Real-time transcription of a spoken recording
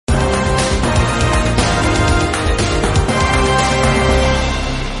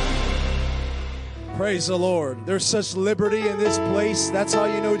Praise the Lord. There's such liberty in this place. That's how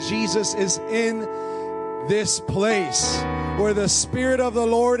you know Jesus is in this place. Where the Spirit of the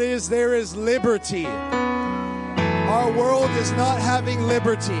Lord is, there is liberty. Our world is not having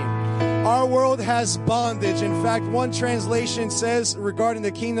liberty. Our world has bondage. In fact, one translation says regarding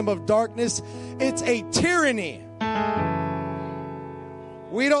the kingdom of darkness, it's a tyranny.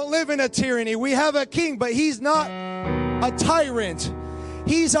 We don't live in a tyranny. We have a king, but he's not a tyrant.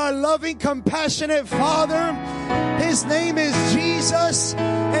 He's our loving, compassionate Father. His name is Jesus,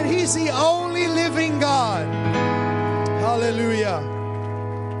 and He's the only living God. Hallelujah.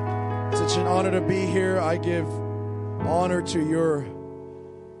 Such an honor to be here. I give honor to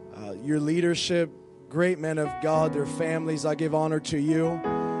your leadership, great men of God, their families. I give honor to you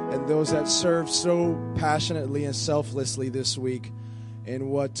and those that served so passionately and selflessly this week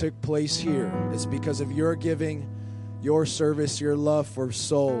in what took place here. It's because of your giving, your service, your love for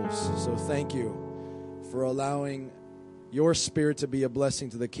souls. So thank you for allowing your Spirit to be a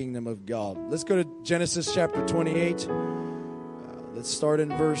blessing to the kingdom of God. Let's go to Genesis chapter 28. Let's start in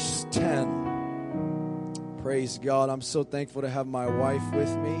verse 10. Praise God. I'm so thankful to have my wife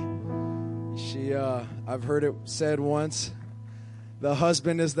with me. I've heard it said once, the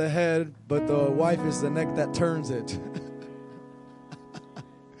husband is the head, but the wife is the neck that turns it.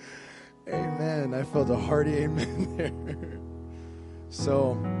 Amen. I felt a hearty amen there.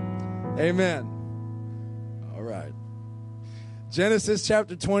 So, amen. All right. Genesis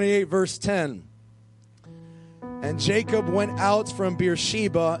chapter 28, verse 10. And Jacob went out from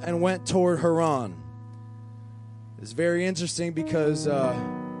Beersheba and went toward Haran. It's very interesting because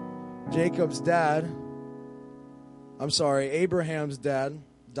Abraham's dad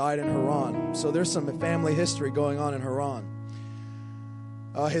died in Haran. So there's some family history going on in Haran.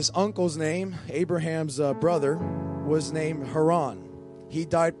 His uncle's name, Abraham's brother, was named Haran. He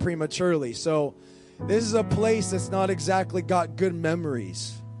died prematurely. So this is a place that's not exactly got good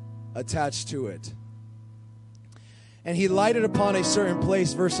memories attached to it. And he lighted upon a certain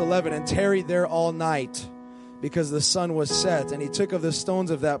place, verse 11, and tarried there all night because the sun was set. And he took of the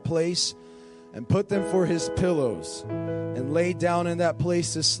stones of that place and put them for his pillows and lay down in that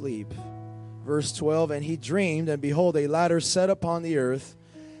place to sleep. Verse 12, and he dreamed, and behold, a ladder set upon the earth,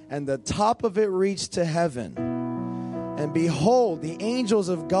 and the top of it reached to heaven. And behold, the angels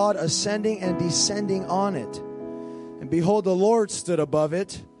of God ascending and descending on it. And behold, the Lord stood above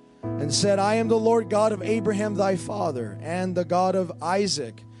it and said, I am the Lord God of Abraham thy father, and the God of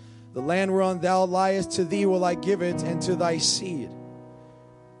Isaac. The land whereon thou liest, to thee will I give it, and to thy seed.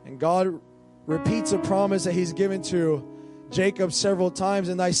 And God repeats a promise that he's given to Jacob several times,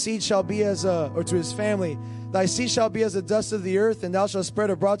 and thy seed shall be to his family, thy seed shall be as the dust of the earth, and thou shalt spread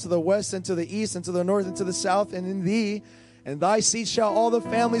abroad to the west and to the east and to the north and to the south, and in thee and thy seed shall all the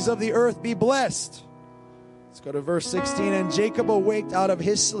families of the earth be blessed. Let's go to verse 16. And Jacob awaked out of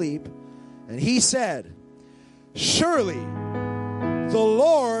his sleep, and he said, surely the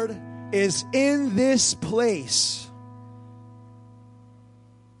Lord is in this place,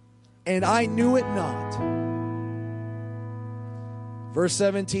 and I knew it not. Verse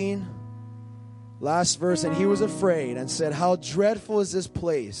 17, last verse, and he was afraid and said, how dreadful is this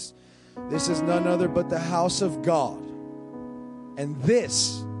place? This is none other but the house of God, and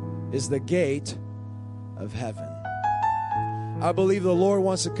this is the gate of heaven. I believe the Lord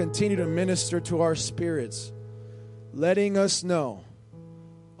wants to continue to minister to our spirits, letting us know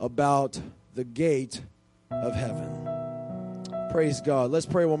about the gate of heaven. Praise God. Let's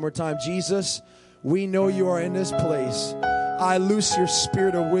pray one more time. Jesus, we know you are in this place. I loose your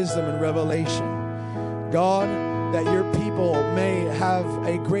spirit of wisdom and revelation. God, that your people may have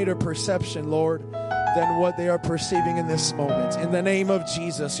a greater perception, Lord, than what they are perceiving in this moment. In the name of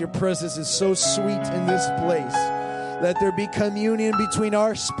Jesus, your presence is so sweet in this place. Let there be communion between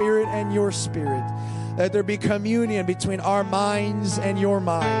our spirit and your spirit. Let there be communion between our minds and your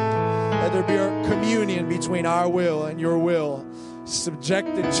mind. Let there be a communion between our will and your will,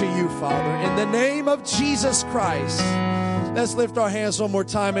 subjected to you, Father. In the name of Jesus Christ, let's lift our hands one more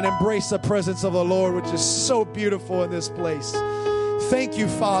time and embrace the presence of the Lord, which is so beautiful in this place. Thank you,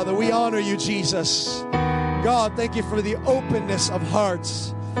 Father. We honor you, Jesus. God, thank you for the openness of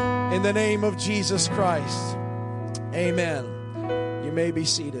hearts. In the name of Jesus Christ. Amen. You may be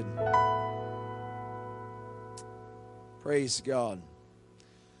seated. Praise God.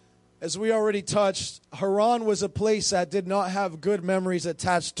 As we already touched, Haran was a place that did not have good memories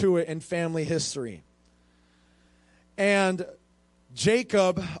attached to it in family history. And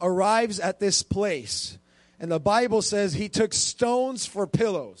Jacob arrives at this place, and the Bible says he took stones for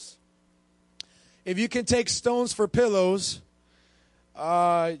pillows. If you can take stones for pillows,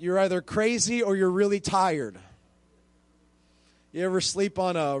 You're either crazy or you're really tired. You ever sleep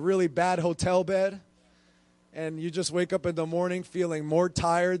on a really bad hotel bed and you just wake up in the morning feeling more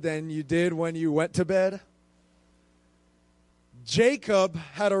tired than you did when you went to bed? Jacob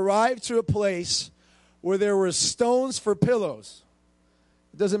had arrived to a place where there were stones for pillows.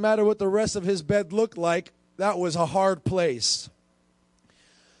 It doesn't matter what the rest of his bed looked like. That was a hard place.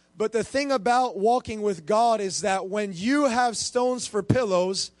 But the thing about walking with God is that when you have stones for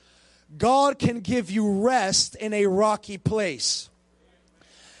pillows, God can give you rest in a rocky place.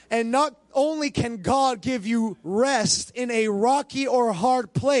 And not only can God give you rest in a rocky or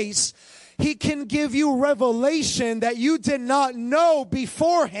hard place, He can give you revelation that you did not know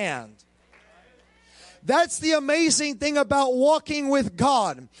beforehand. That's the amazing thing about walking with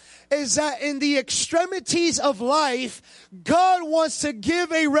God, is that in the extremities of life, God wants to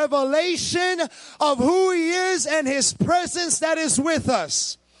give a revelation of who He is and His presence that is with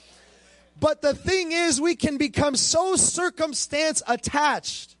us. But the thing is, we can become so circumstance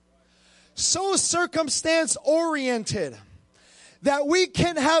attached, so circumstance oriented, that we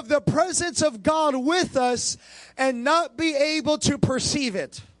can have the presence of God with us and not be able to perceive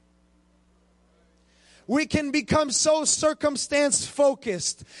it. We can become so circumstance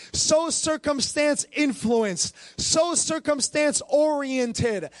focused, so circumstance influenced, so circumstance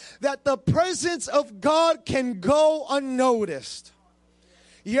oriented that the presence of God can go unnoticed.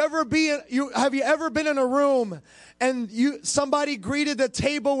 Have you ever been in a room and somebody greeted the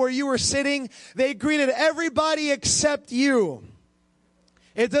table where you were sitting? They greeted everybody except you.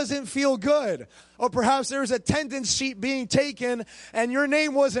 It doesn't feel good. Or perhaps there's a attendance sheet being taken and your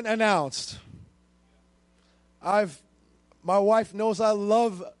name wasn't announced. My wife knows I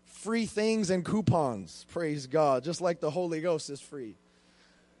love free things and coupons. Praise God. Just like the Holy Ghost is free.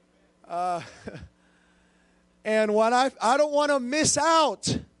 And when I don't want to miss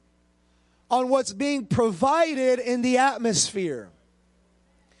out on what's being provided in the atmosphere.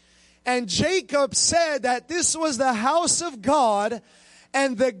 And Jacob said that this was the house of God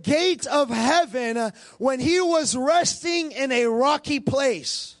and the gate of heaven when he was resting in a rocky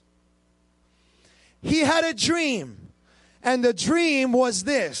place. He had a dream, and the dream was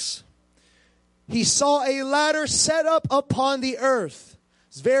this. He saw a ladder set up upon the earth.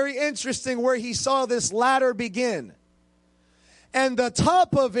 It's very interesting where he saw this ladder begin. And the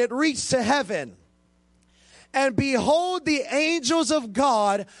top of it reached to heaven. And behold, the angels of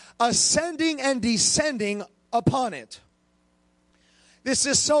God ascending and descending upon it. This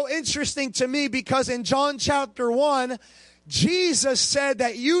is so interesting to me because in John chapter 1, Jesus said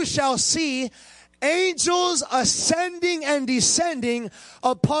that you shall see angels ascending and descending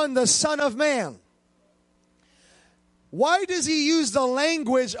upon the Son of Man. Why does he use the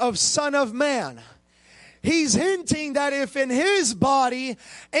language of Son of Man? He's hinting that if in his body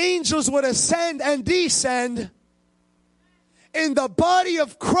angels would ascend and descend, in the body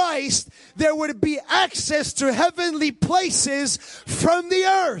of Christ there would be access to heavenly places from the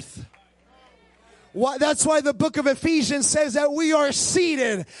earth. That's why the book of Ephesians says that we are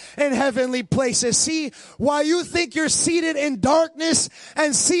seated in heavenly places. See, while you think you're seated in darkness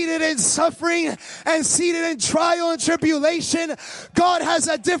and seated in suffering and seated in trial and tribulation, God has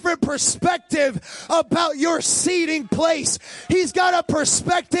a different perspective about your seating place. He's got a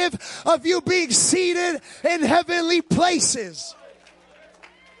perspective of you being seated in heavenly places.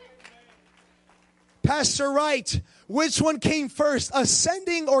 Pastor Wright, which one came first,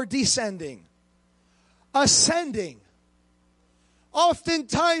 ascending or descending? Ascending.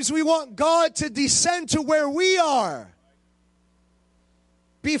 Oftentimes we want God to descend to where we are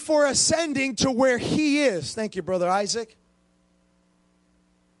before ascending to where He is. Thank you, Brother Isaac.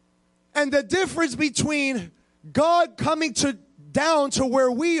 And the difference between God coming down to where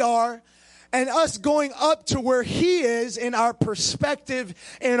we are and us going up to where He is in our perspective,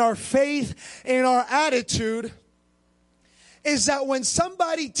 in our faith, in our attitude, is that when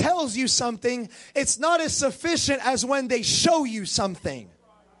somebody tells you something, it's not as sufficient as when they show you something.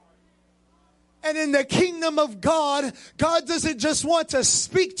 And in the kingdom of God, God doesn't just want to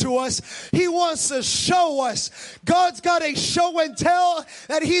speak to us. He wants to show us. God's got a show and tell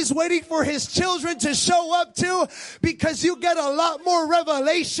that He's waiting for His children to show up to, because you get a lot more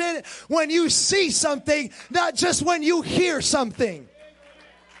revelation when you see something, not just when you hear something.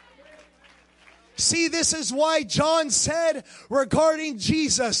 See, this is why John said regarding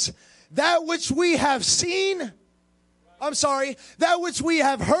Jesus, that which we have seen, that which we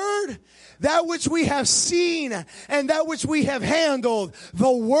have heard, that which we have seen, and that which we have handled,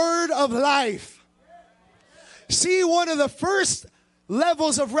 the word of life. See, one of the first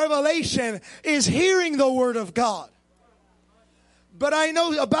levels of revelation is hearing the word of God. But I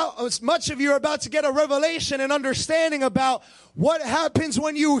know about much of you are about to get a revelation and understanding about what happens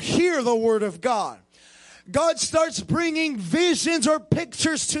when you hear the word of God. God starts bringing visions or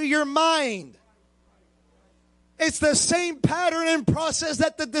pictures to your mind. It's the same pattern and process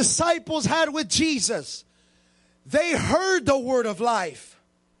that the disciples had with Jesus. They heard the word of life,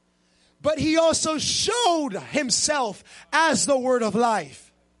 but he also showed himself as the word of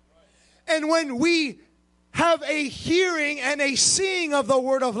life. And when we have a hearing and a seeing of the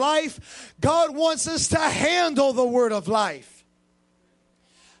word of life, God wants us to handle the word of life.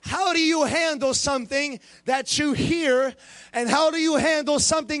 How do you handle something that you hear, and how do you handle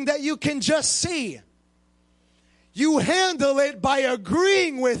something that you can just see? You handle it by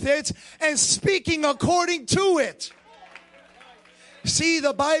agreeing with it and speaking according to it. See,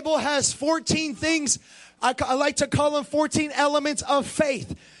 the Bible has 14 things. I like to call them 14 elements of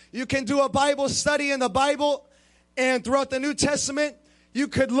faith. You can do a Bible study in the Bible, and throughout the New Testament, you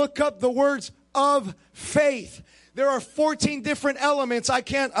could look up the words of faith. There are 14 different elements. I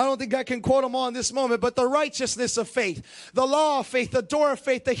don't think I can quote them all in this moment, but the righteousness of faith, the law of faith, the door of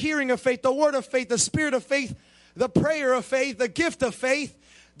faith, the hearing of faith, the word of faith, the spirit of faith, the prayer of faith, the gift of faith,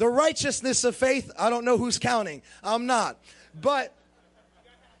 the righteousness of faith. I don't know who's counting. I'm not. But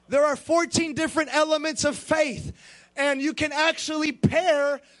there are 14 different elements of faith. And you can actually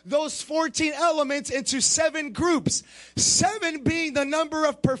pair those 14 elements into 7 groups. 7 being the number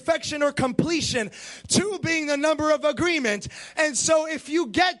of perfection or completion. 2 being the number of agreement. And so if you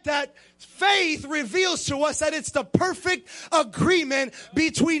get that, faith reveals to us that it's the perfect agreement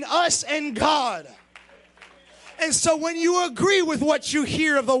between us and God. And so when you agree with what you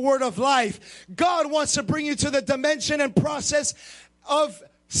hear of the word of life, God wants to bring you to the dimension and process of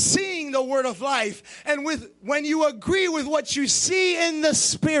seeing the word of life. And when you agree with what you see in the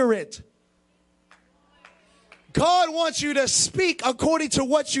spirit, God wants you to speak according to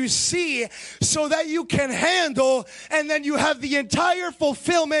what you see so that you can handle, and then you have the entire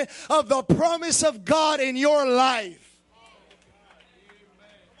fulfillment of the promise of God in your life.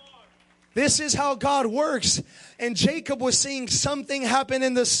 This is how God works. And Jacob was seeing something happen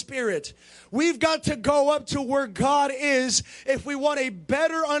in the spirit. We've got to go up to where God is if we want a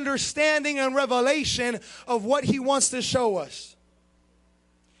better understanding and revelation of what he wants to show us.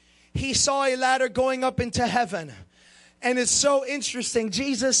 He saw a ladder going up into heaven. And it's so interesting.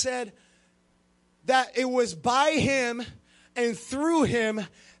 Jesus said that it was by him and through him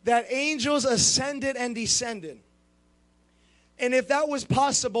that angels ascended and descended. And if that was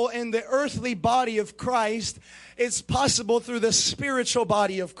possible in the earthly body of Christ, it's possible through the spiritual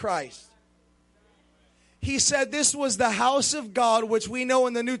body of Christ. He said this was the house of God, which we know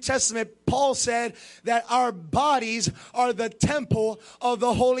in the New Testament, Paul said that our bodies are the temple of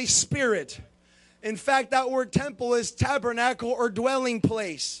the Holy Spirit. In fact, that word temple is tabernacle or dwelling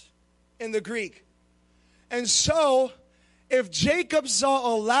place in the Greek. And so, if Jacob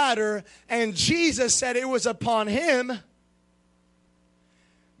saw a ladder and Jesus said it was upon him,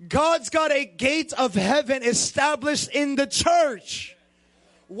 God's got a gate of heaven established in the church.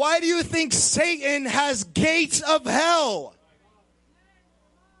 Why do you think Satan has gates of hell?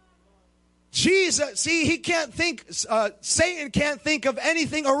 Jesus, see, Satan can't think of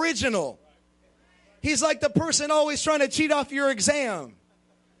anything original. He's like the person always trying to cheat off your exam.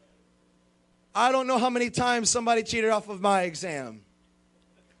 I don't know how many times somebody cheated off of my exam.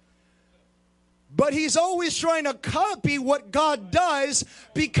 But he's always trying to copy what God does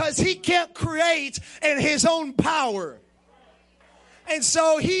because he can't create in his own power. And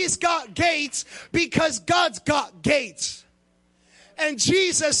so he's got gates because God's got gates. And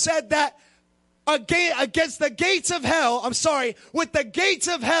Jesus said that against the gates of hell, with the gates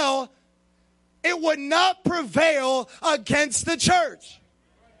of hell, it would not prevail against the church.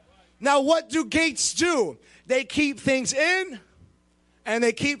 Now, what do gates do? They keep things in and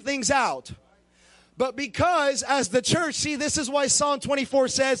they keep things out. But because as the church, see, this is why Psalm 24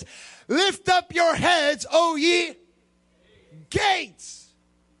 says, lift up your heads, O ye gates.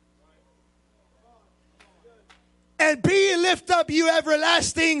 And be ye lift up, you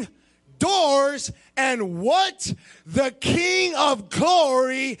everlasting doors. And what? The King of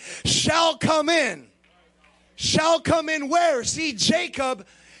glory shall come in. Shall come in where? See, Jacob,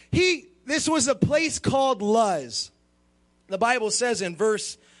 this was a place called Luz. The Bible says in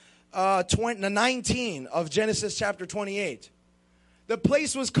verse 19 of Genesis chapter 28. The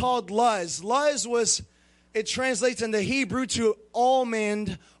place was called Luz. Luz it translates into Hebrew to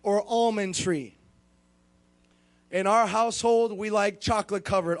almond or almond tree. In our household, we like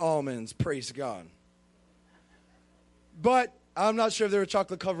chocolate-covered almonds, praise God. But I'm not sure if there were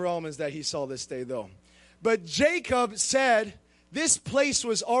chocolate-covered almonds that he saw this day, though. But Jacob said This place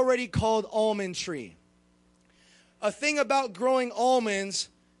was already called Almond Tree. A thing about growing almonds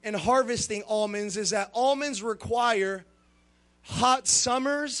and harvesting almonds is that almonds require hot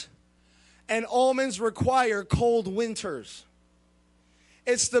summers and almonds require cold winters.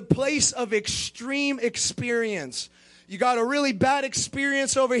 It's the place of extreme experience. You got a really bad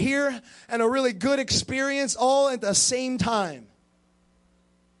experience over here and a really good experience all at the same time.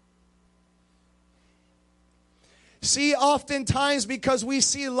 See, oftentimes because we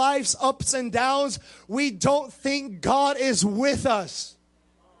see life's ups and downs, we don't think God is with us.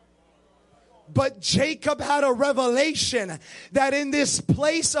 But Jacob had a revelation that in this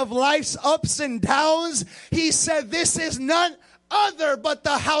place of life's ups and downs, he said, this is none other but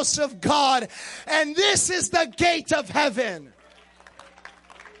the house of God, and this is the gate of heaven.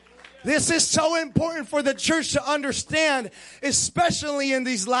 This is so important for the church to understand, especially in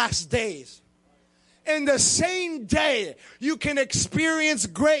these last days. In the same day, you can experience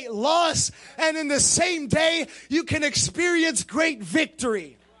great loss, and in the same day, you can experience great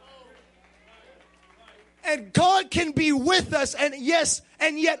victory. And God can be with us, and yes,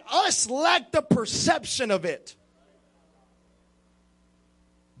 and yet us lack the perception of it.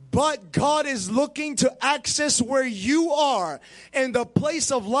 But God is looking to access where you are in the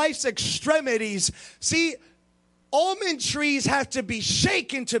place of life's extremities. See, almond trees have to be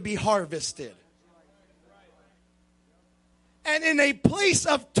shaken to be harvested. And in a place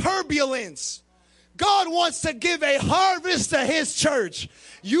of turbulence, God wants to give a harvest to His church.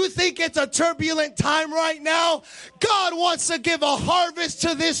 You think it's a turbulent time right now? God wants to give a harvest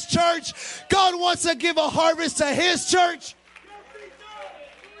to this church. God wants to give a harvest to His church.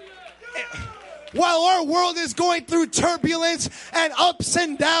 While our world is going through turbulence and ups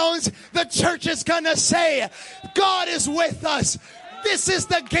and downs, the church is going to say, God is with us. This is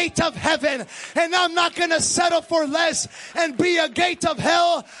the gate of heaven, and I'm not going to settle for less and be a gate of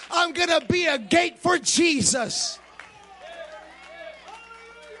hell. I'm going to be a gate for Jesus.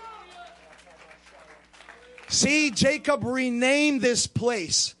 See, Jacob renamed this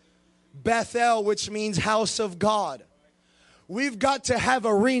place Bethel, which means house of God. We've got to have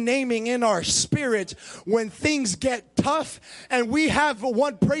a renaming in our spirit when things get tough, and we have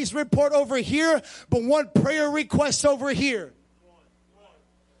one praise report over here, but one prayer request over here.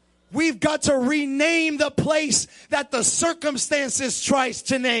 We've got to rename the place that the circumstances tries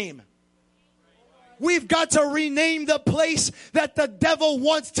to name. We've got to rename the place that the devil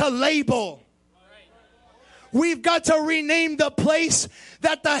wants to label. We've got to rename the place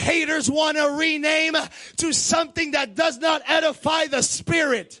that the haters want to rename to something that does not edify the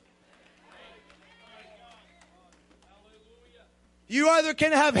spirit. You either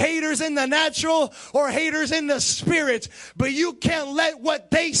can have haters in the natural or haters in the spirit, but you can't let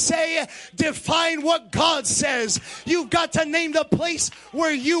what they say define what God says. You've got to name the place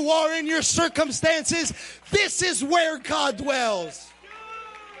where you are in your circumstances. This is where God dwells.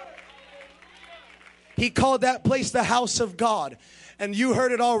 He called that place the house of God. And you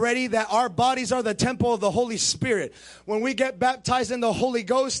heard it already that our bodies are the temple of the Holy Spirit. When we get baptized in the Holy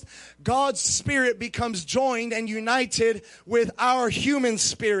Ghost, God's Spirit becomes joined and united with our human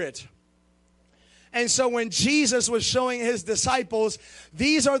spirit. And so when Jesus was showing His disciples,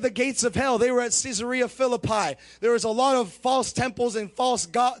 these are the gates of hell. They were at Caesarea Philippi. There was a lot of false temples and temples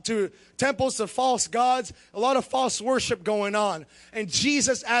to false gods, a lot of false worship going on. And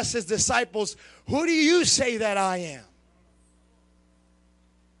Jesus asked His disciples, who do you say that I am?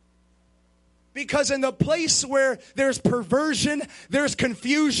 Because in the place where there's perversion, there's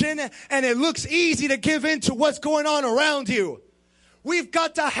confusion, and it looks easy to give in to what's going on around you, we've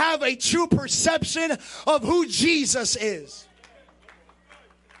got to have a true perception of who Jesus is.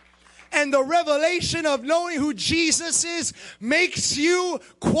 And the revelation of knowing who Jesus is makes you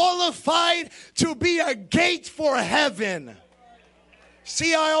qualified to be a gate for heaven.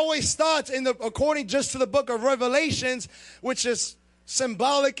 See, I always thought, according just to the book of Revelations, which is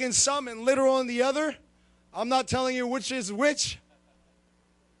symbolic in some and literal in the other. I'm not telling you which is which.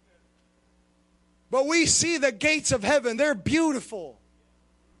 But we see the gates of heaven. They're beautiful.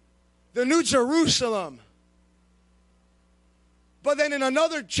 The New Jerusalem. But then in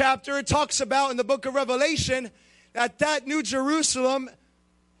another chapter, it talks about in the book of Revelation that New Jerusalem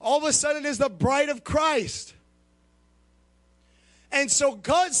all of a sudden is the bride of Christ. And so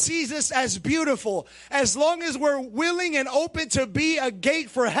God sees us as beautiful as long as we're willing and open to be a gate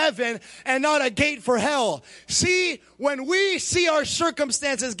for heaven and not a gate for hell. See, when we see our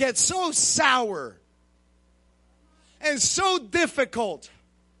circumstances get so sour and so difficult,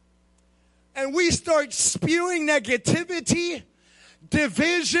 and we start spewing negativity,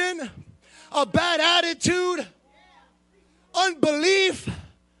 division, a bad attitude, unbelief,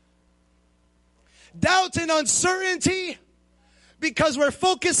 doubt and uncertainty, because we're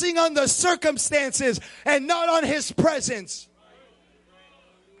focusing on the circumstances and not on His presence.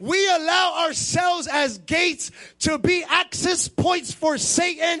 We allow ourselves as gates to be access points for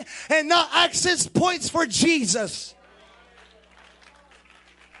Satan and not access points for Jesus.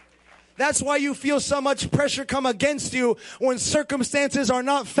 That's why you feel so much pressure come against you when circumstances are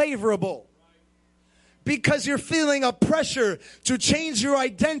not favorable. Because you're feeling a pressure to change your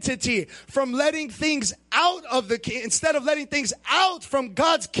identity from letting things out of instead of letting things out from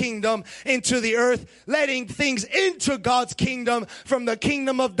God's kingdom into the earth, letting things into God's kingdom from the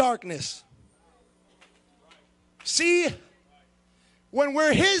kingdom of darkness. See, when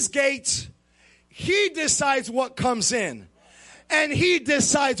we're His gates, He decides what comes in and He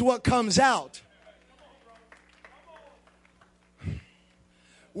decides what comes out.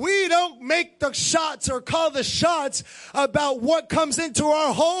 We don't make the shots or call the shots about what comes into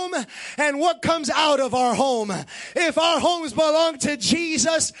our home and what comes out of our home. If our homes belong to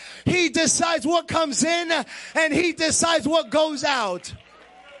Jesus, He decides what comes in and He decides what goes out.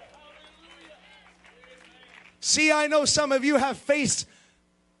 See, I know some of you have faced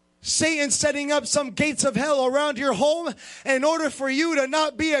Satan setting up some gates of hell around your home in order for you to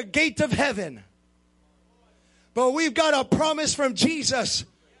not be a gate of heaven. But we've got a promise from Jesus.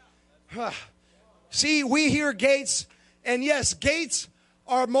 See, we hear gates, and yes, gates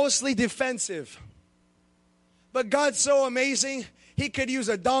are mostly defensive. But God's so amazing, He could use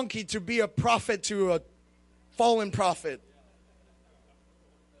a donkey to be a prophet to a fallen prophet.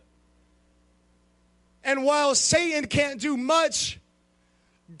 And while Satan can't do much,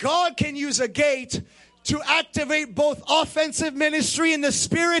 God can use a gate to activate both offensive ministry in the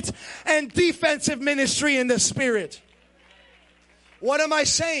Spirit and defensive ministry in the Spirit. What am I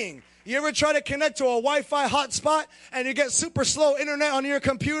saying? You ever try to connect to a Wi-Fi hotspot and you get super slow internet on your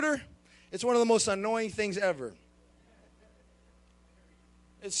computer? It's one of the most annoying things ever.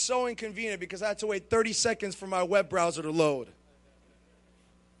 It's so inconvenient because I had to wait 30 seconds for my web browser to load.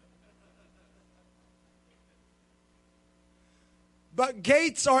 But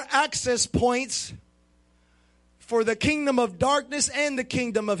gates are access points for the kingdom of darkness and the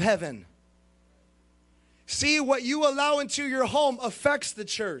kingdom of heaven. See, what you allow into your home affects the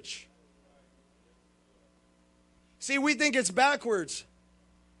church. See, we think it's backwards,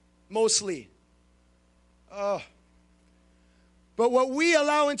 mostly. But what we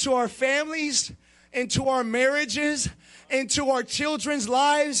allow into our families, into our marriages, into our children's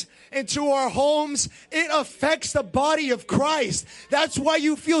lives, into our homes, it affects the body of Christ. That's why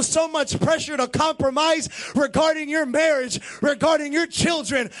you feel so much pressure to compromise regarding your marriage, regarding your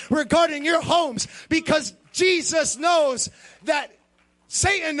children, regarding your homes, because Jesus knows that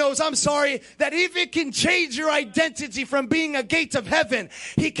Satan knows, that if it can change your identity from being a gate of heaven,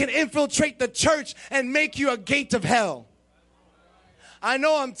 he can infiltrate the church and make you a gate of hell. I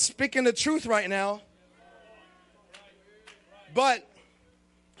know I'm speaking the truth right now, but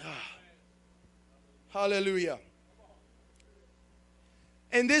hallelujah.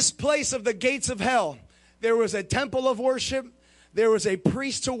 In this place of the gates of hell, there was a temple of worship, there was a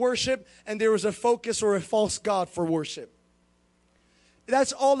priest to worship, and there was a focus or a false god for worship.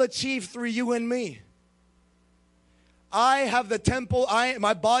 That's all achieved through you and me. I have the temple.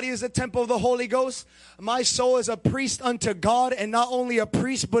 My body is a temple of the Holy Ghost. My soul is a priest unto God, and not only a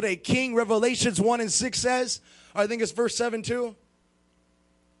priest, but a king. Revelations 1:6 says, I think it's verse 7 too.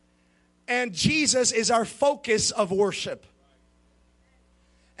 And Jesus is our focus of worship.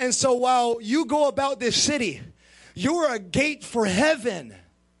 And so while you go about this city, you're a gate for heaven.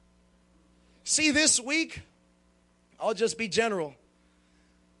 See, this week, I'll just be general,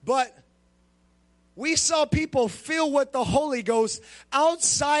 but we saw people filled with the Holy Ghost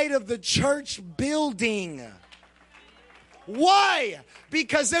outside of the church building. Why?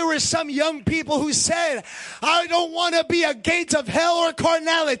 Because there were some young people who said, I don't want to be a gate of hell or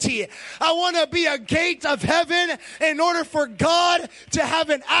carnality. I want to be a gate of heaven in order for God to have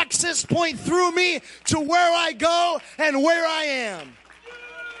an access point through me to where I go and where I am.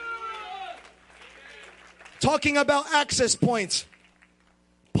 Talking about access points,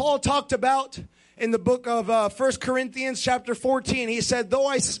 Paul talked about in the book of 1 Corinthians chapter 14, he said, though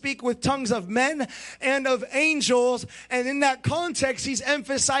I speak with tongues of men and of angels, and in that context, he's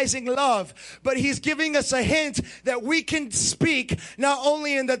emphasizing love, but he's giving us a hint that we can speak not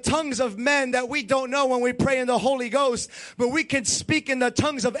only in the tongues of men that we don't know when we pray in the Holy Ghost, but we can speak in the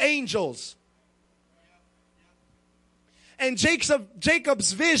tongues of angels. And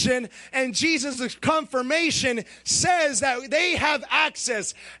Jacob's vision and Jesus' confirmation says that they have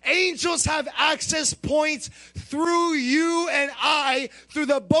access. Angels have access points through you and I, through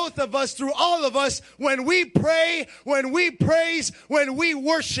the both of us, through all of us, when we pray, when we praise, when we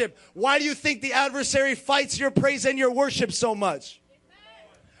worship. Why do you think the adversary fights your praise and your worship so much?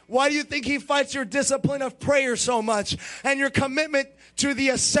 Why do you think he fights your discipline of prayer so much and your commitment to the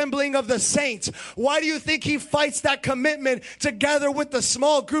assembling of the saints? Why do you think he fights that commitment to gather with the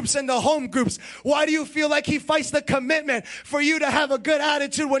small groups and the home groups? Why do you feel like he fights the commitment for you to have a good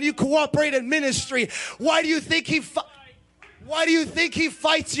attitude when you cooperate in ministry? Why do you think he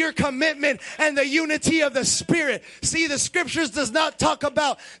fights your commitment and the unity of the Spirit? See, the scriptures does not talk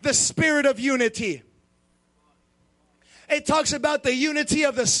about the spirit of unity. It talks about the unity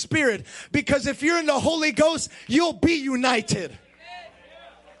of the Spirit, because if you're in the Holy Ghost, you'll be united.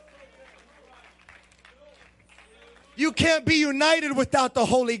 You can't be united without the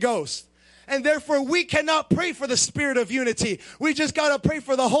Holy Ghost. And therefore, we cannot pray for the spirit of unity. We just got to pray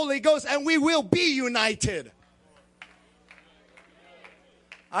for the Holy Ghost, and we will be united.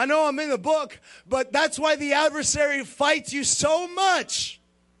 I know I'm in the book, but that's why the adversary fights you so much.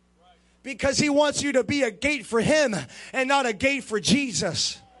 Because he wants you to be a gate for him and not a gate for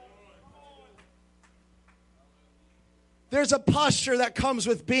Jesus. There's a posture that comes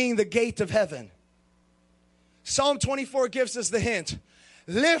with being the gate of heaven. Psalm 24 gives us the hint.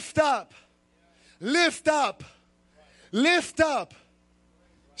 Lift up, lift up, lift up.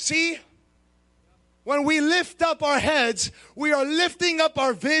 See? When we lift up our heads, we are lifting up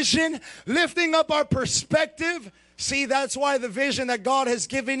our vision, lifting up our perspective. See, that's why the vision that God has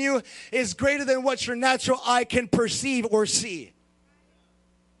given you is greater than what your natural eye can perceive or see.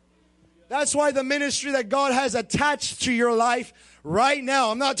 That's why the ministry that God has attached to your life right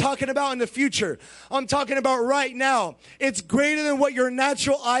now, I'm not talking about in the future, I'm talking about right now. It's greater than what your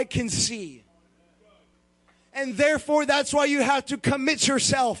natural eye can see. And therefore, that's why you have to commit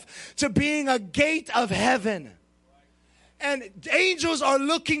yourself to being a gate of heaven. And angels are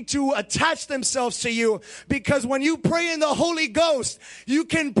looking to attach themselves to you, because when you pray in the Holy Ghost, you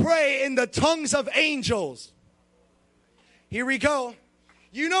can pray in the tongues of angels. Here we go.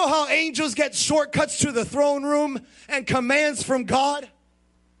 You know how angels get shortcuts to the throne room and commands from God?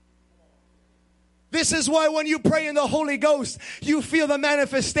 This is why when you pray in the Holy Ghost, you feel the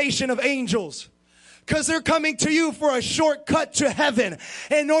manifestation of angels. Because they're coming to you for a shortcut to heaven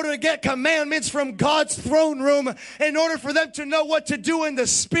in order to get commandments from God's throne room, in order for them to know what to do in the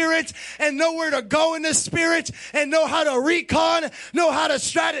Spirit and know where to go in the Spirit and know how to recon, know how to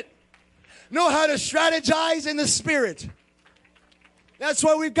strategize in the Spirit. That's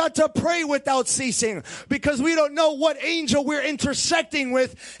why we've got to pray without ceasing, because we don't know what angel we're intersecting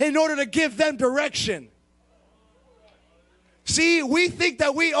with in order to give them direction. See, we think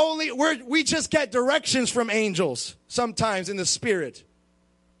that we just get directions from angels sometimes in the Spirit.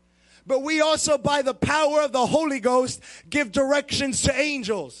 But we also, by the power of the Holy Ghost, give directions to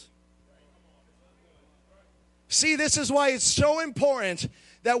angels. See, this is why it's so important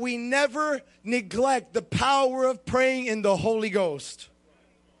that we never neglect the power of praying in the Holy Ghost.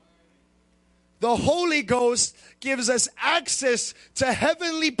 The Holy Ghost gives us access to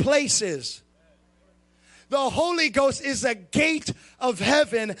heavenly places. The Holy Ghost is a gate of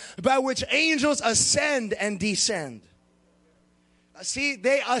heaven by which angels ascend and descend. See,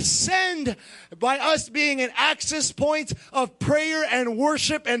 they ascend by us being an access point of prayer and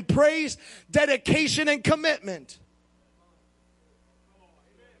worship and praise, dedication and commitment.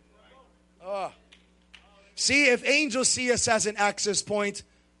 See, if angels see us as an access point,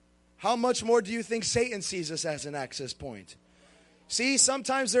 how much more do you think Satan sees us as an access point? See,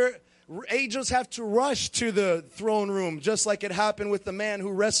 sometimes angels have to rush to the throne room, just like it happened with the man who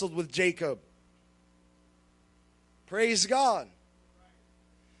wrestled with Jacob. Praise God.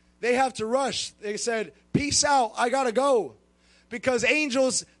 They have to rush. They said, peace out, I gotta go. Because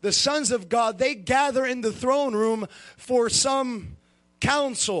angels, the sons of God, they gather in the throne room for some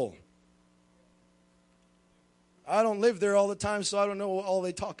counsel. I don't live there all the time, so I don't know what all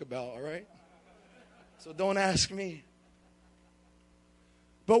they talk about, all right? So don't ask me.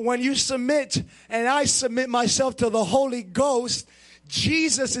 But when you submit, and I submit myself to the Holy Ghost,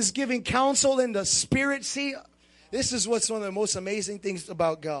 Jesus is giving counsel in the Spirit. See, this is what's one of the most amazing things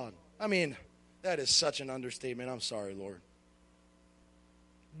about God. I mean, that is such an understatement. I'm sorry, Lord.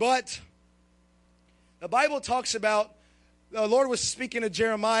 But the Bible talks about, the Lord was speaking to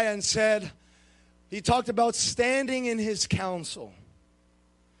Jeremiah and said, he talked about standing in his counsel.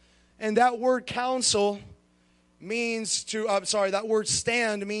 And that word counsel means to, that word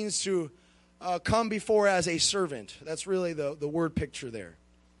stand means to come before as a servant. That's really the word picture there.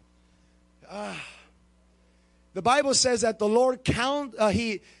 The Bible says that the Lord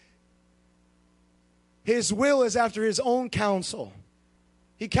His will is after His own counsel.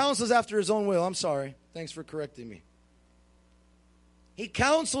 He counsels after His own will. I'm sorry. Thanks for correcting me. He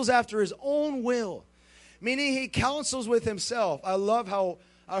counsels after His own will, meaning He counsels with Himself. I love how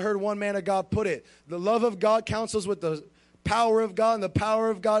I heard one man of God put it. The love of God counsels with the power of God, and the power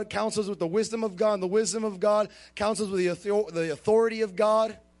of God counsels with the wisdom of God, and the wisdom of God counsels with the authority of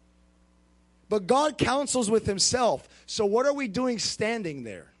God. But God counsels with Himself. So what are we doing standing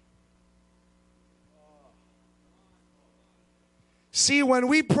there? See, when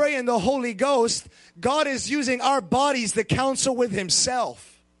we pray in the Holy Ghost, God is using our bodies to counsel with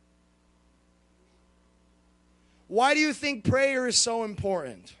Himself. Why do you think prayer is so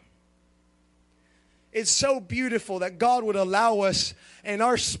important? It's so beautiful that God would allow us and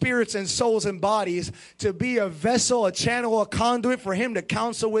our spirits and souls and bodies to be a vessel, a channel, a conduit for Him to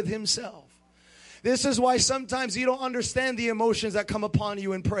counsel with Himself. This is why sometimes you don't understand the emotions that come upon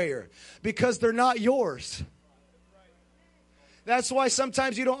you in prayer, because they're not yours. That's why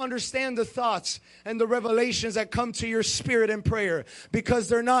sometimes you don't understand the thoughts and the revelations that come to your spirit in prayer, because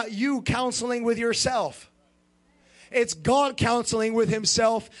they're not you counseling with yourself. It's God counseling with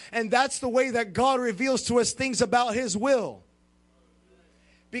Himself, and that's the way that God reveals to us things about His will.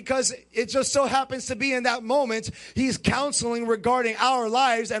 Because it just so happens to be in that moment, He's counseling regarding our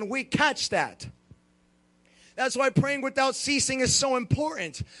lives, and we catch that. That's why praying without ceasing is so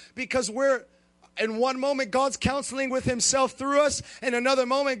important, because in one moment, God's counseling with Himself through us. In another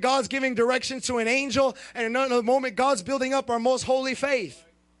moment, God's giving direction to an angel. And in another moment, God's building up our most holy faith.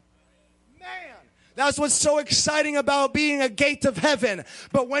 Man, that's what's so exciting about being a gate of heaven.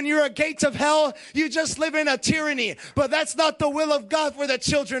 But when you're a gate of hell, you just live in a tyranny. But that's not the will of God for the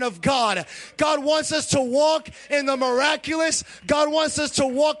children of God. God wants us to walk in the miraculous. God wants us to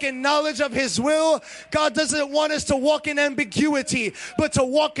walk in knowledge of His will. God doesn't want us to walk in ambiguity, but to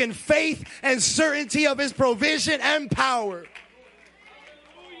walk in faith and certainty of His provision and power.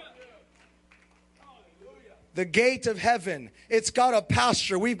 The gate of heaven, it's got a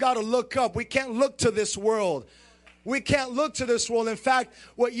posture. We've got to look up. We can't look to this world. We can't look to this world. In fact,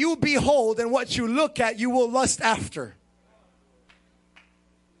 what you behold and what you look at, you will lust after.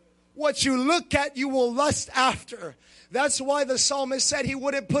 What you look at, you will lust after. That's why the psalmist said he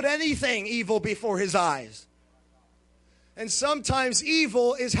wouldn't put anything evil before his eyes. And sometimes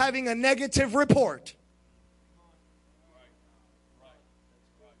evil is having a negative report.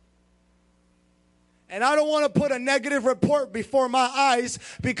 And I don't want to put a negative report before my eyes,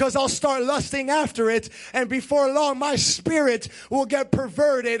 because I'll start lusting after it. And before long, my spirit will get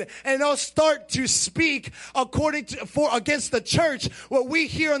perverted, and I'll start to speak against the church what we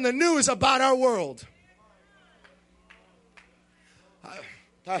hear on the news about our world.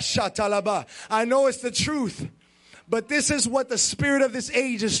 I know it's the truth, but this is what the spirit of this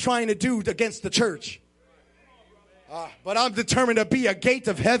age is trying to do against the church. But I'm determined to be a gate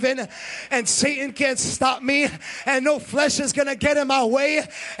of heaven, and Satan can't stop me, and no flesh is going to get in my way,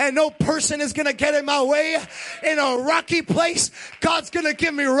 and no person is going to get in my way. In a rocky place, God's going to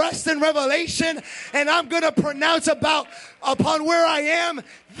give me rest and revelation, and I'm going to pronounce upon where I am,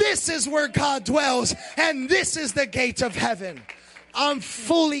 this is where God dwells, and this is the gate of heaven. I'm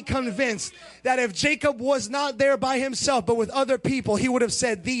fully convinced that if Jacob was not there by himself, but with other people, he would have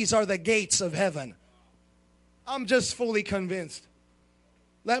said, these are the gates of heaven. I'm just fully convinced.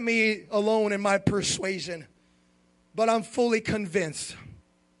 Let me alone in my persuasion. But I'm fully convinced.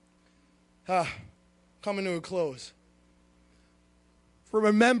 Coming to a close. For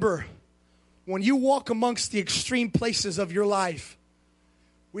remember, when you walk amongst the extreme places of your life,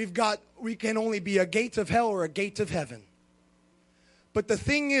 we can only be a gate of hell or a gate of heaven. But the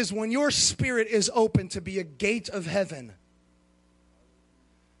thing is, when your spirit is open to be a gate of heaven,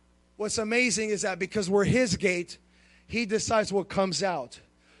 what's amazing is that because we're His gate, He decides what comes out.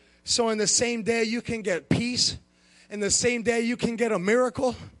 So in the same day, you can get peace. In the same day, you can get a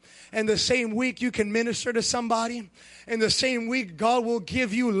miracle. In the same week, you can minister to somebody. In the same week, God will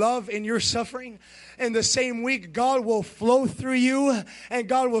give you love in your suffering. In the same week, God will flow through you, and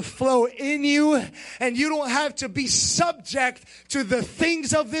God will flow in you. And you don't have to be subject to the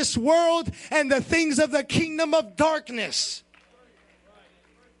things of this world and the things of the kingdom of darkness.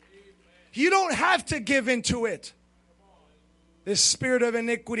 You don't have to give into it. This spirit of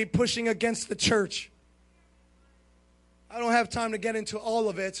iniquity pushing against the church. I don't have time to get into all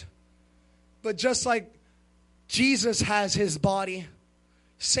of it. But just like Jesus has his body,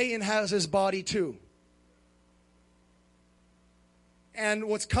 Satan has his body too. And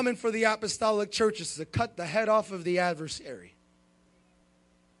what's coming for the Apostolic Church is to cut the head off of the adversary.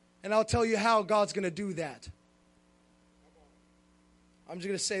 And I'll tell you how God's going to do that. I'm just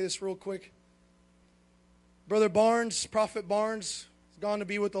going to say this real quick. Brother Barnes, Prophet Barnes, has gone to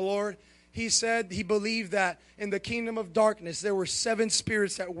be with the Lord. He said he believed that in the kingdom of darkness, there were 7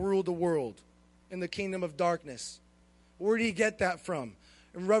 spirits that ruled the world in the kingdom of darkness. Where did he get that from?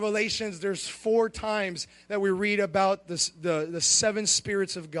 In Revelations, there's 4 times that we read about the 7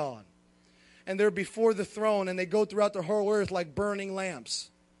 spirits of God. And they're before the throne, and they go throughout the whole earth like burning lamps.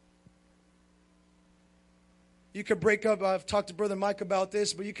 You could break up, I've talked to Brother Mike about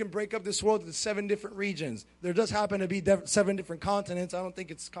this, but you can break up this world into 7 different regions. There does happen to be 7 different continents. I don't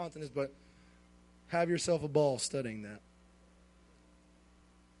think it's continents, but have yourself a ball studying that.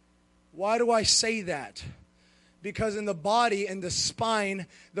 Why do I say that? Because in the body, in the spine,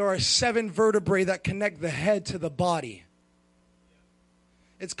 there are 7 vertebrae that connect the head to the body.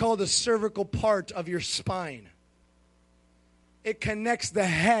 It's called the cervical part of your spine. It connects the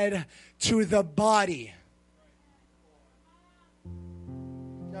head to the body.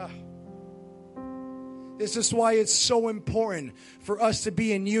 This is why it's so important for us to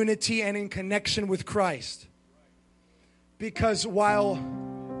be in unity and in connection with Christ. Because while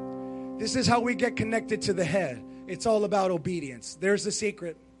this is how we get connected to the head, it's all about obedience. There's the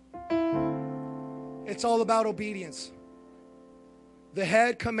secret. It's all about obedience. The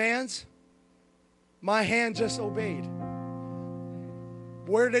head commands. My hand just obeyed.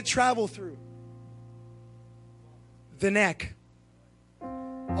 Where did it travel through? The neck.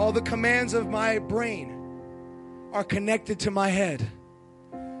 All the commands of my brain are connected to my head,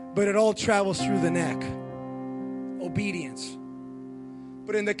 but it all travels through the neck. Obedience.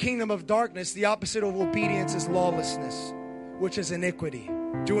 But in the kingdom of darkness, the opposite of obedience is lawlessness, which is iniquity,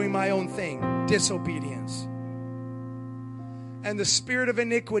 doing my own thing, disobedience. And the spirit of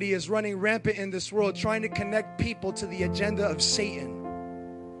iniquity is running rampant in this world, trying to connect people to the agenda of Satan,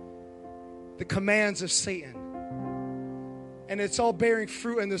 the commands of Satan. And it's all bearing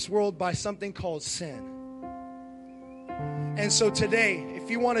fruit in this world by something called sin. And so today, if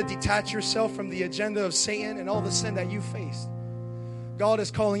you want to detach yourself from the agenda of Satan and all the sin that you faced, God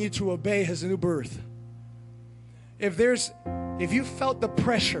is calling you to obey his new birth. If you felt the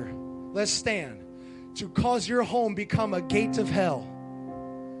pressure, let's stand, to cause your home become a gate of hell,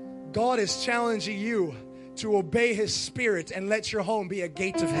 God is challenging you to obey his spirit and let your home be a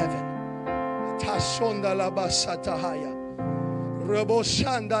gate of heaven.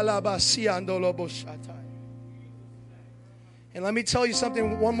 And let me tell you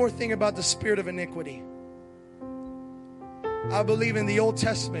something, one more thing about the spirit of iniquity. I believe in the Old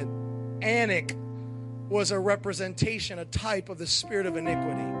Testament, Antioch was a representation, a type of the spirit of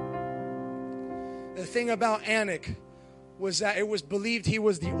iniquity. The thing about Antioch was that it was believed he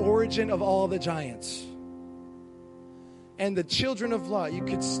was the origin of all the giants. And the children of Lot, you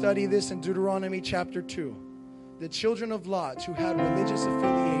could study this in Deuteronomy chapter 2. The children of Lot who had religious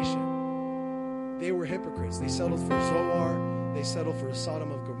affiliation, they were hypocrites. They settled for Zoar. They settled for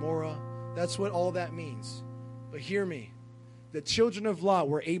Sodom of Gomorrah. That's what all that means. But hear me. The children of Lot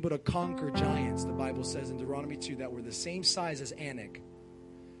were able to conquer giants, the Bible says in Deuteronomy 2, that were the same size as Antioch.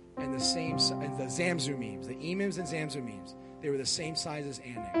 And the Zamzumims, the Emims and Zamzumims, they were the same size as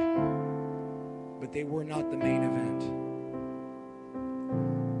Antioch. But they were not the main event.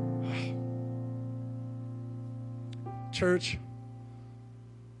 Church,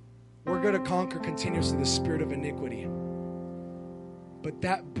 we're going to conquer continuously the spirit of iniquity. But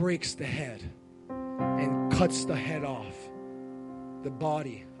that breaks the head and cuts the head off, the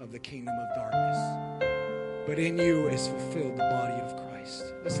body of the kingdom of darkness. But in you is fulfilled the body of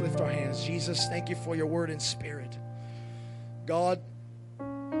Christ. Let's lift our hands. Jesus, thank you for your word and spirit. God,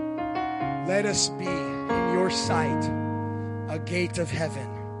 let us be in your sight a gate of heaven.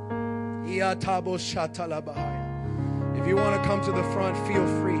 If you want to come to the front, feel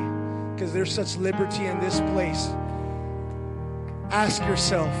free, because there's such liberty in this place. Ask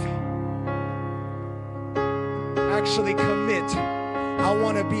yourself, actually commit, I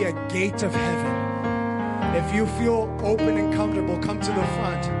want to be a gate of heaven. If you feel open and comfortable, come to the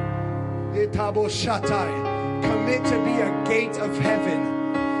front. Commit to be a gate of heaven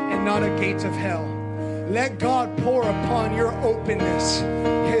and not a gate of hell. Let God pour upon your openness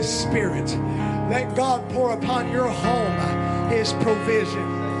his spirit. Let God pour upon your home his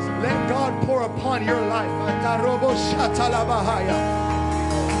provision. Let God pour upon your life.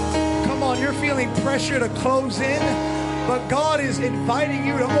 Come on, you're feeling pressure to close in, but God is inviting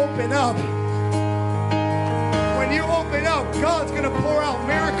you to open up. When you open up, God's going to pour out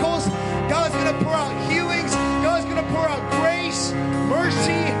miracles. God's going to pour out healings. God's going to pour out grace,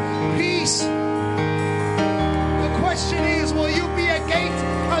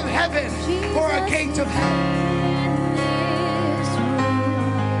 gates of heaven.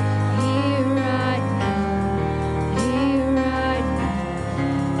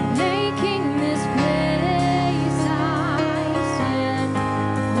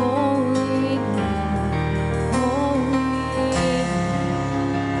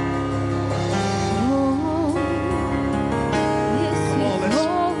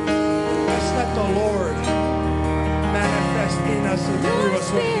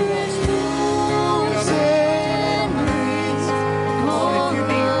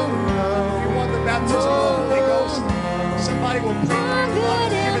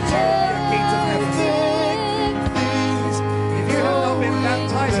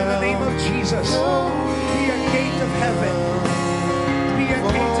 Jesus, be a gate of heaven.